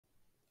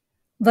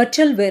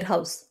Virtual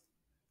warehouse.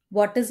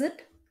 What is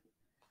it?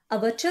 A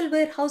virtual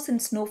warehouse in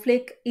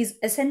Snowflake is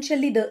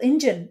essentially the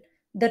engine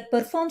that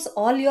performs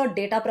all your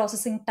data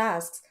processing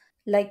tasks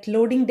like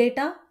loading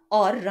data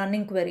or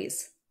running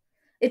queries.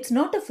 It's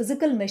not a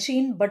physical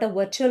machine but a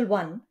virtual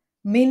one,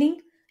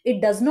 meaning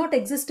it does not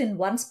exist in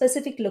one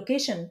specific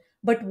location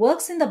but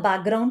works in the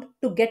background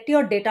to get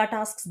your data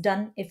tasks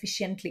done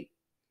efficiently.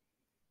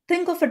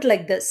 Think of it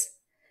like this.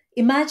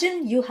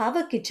 Imagine you have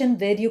a kitchen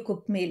where you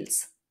cook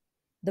meals.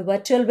 The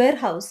virtual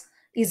warehouse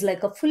is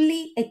like a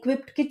fully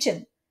equipped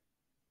kitchen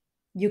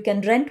you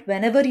can rent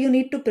whenever you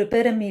need to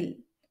prepare a meal.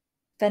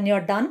 When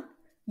you're done,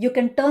 you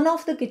can turn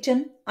off the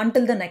kitchen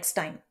until the next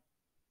time.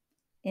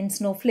 In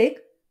Snowflake,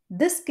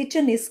 this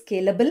kitchen is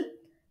scalable,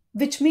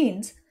 which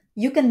means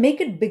you can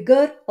make it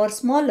bigger or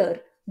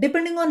smaller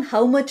depending on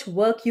how much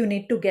work you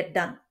need to get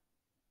done.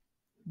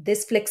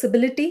 This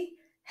flexibility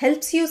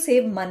helps you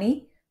save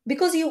money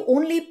because you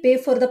only pay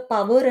for the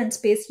power and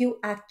space you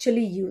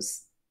actually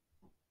use.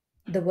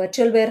 The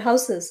virtual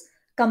warehouses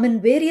come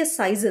in various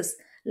sizes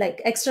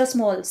like extra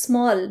small,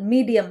 small,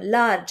 medium,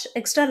 large,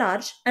 extra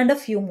large, and a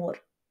few more.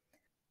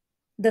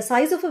 The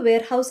size of a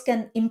warehouse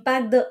can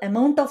impact the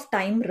amount of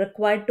time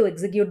required to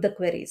execute the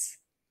queries.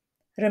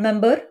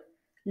 Remember,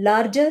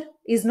 larger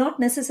is not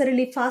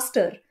necessarily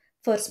faster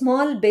for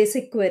small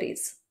basic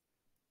queries.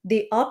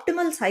 The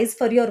optimal size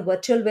for your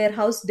virtual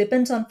warehouse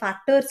depends on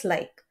factors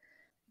like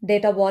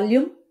data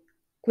volume,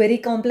 query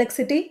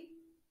complexity,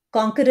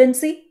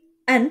 concurrency,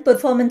 and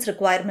performance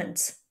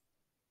requirements.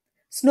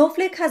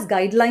 Snowflake has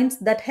guidelines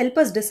that help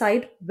us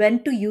decide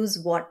when to use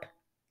what.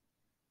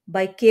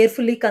 By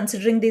carefully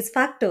considering these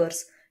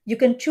factors, you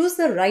can choose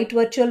the right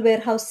virtual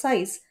warehouse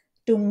size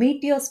to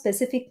meet your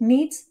specific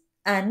needs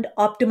and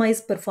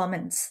optimize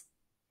performance.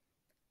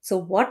 So,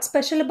 what's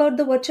special about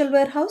the virtual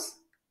warehouse?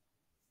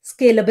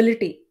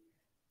 Scalability.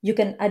 You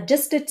can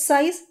adjust its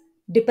size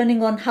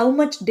depending on how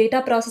much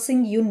data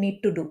processing you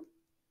need to do.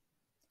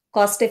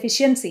 Cost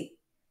efficiency.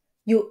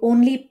 You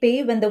only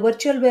pay when the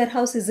virtual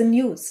warehouse is in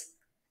use,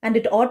 and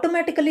it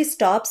automatically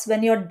stops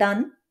when you're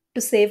done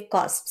to save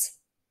costs.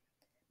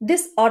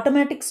 This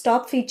automatic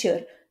stop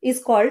feature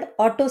is called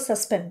auto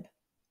suspend.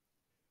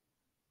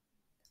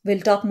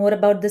 We'll talk more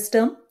about this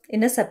term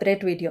in a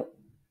separate video.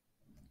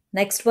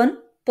 Next one,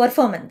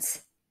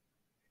 performance.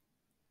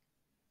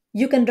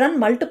 You can run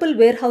multiple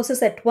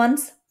warehouses at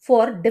once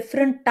for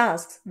different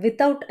tasks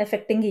without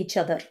affecting each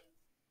other.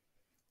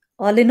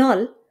 All in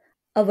all,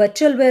 a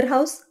virtual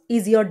warehouse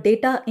is your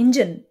data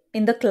engine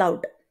in the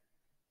cloud.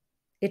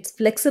 It's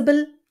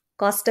flexible,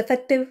 cost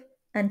effective,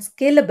 and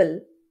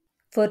scalable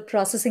for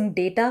processing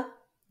data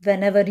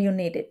whenever you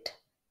need it.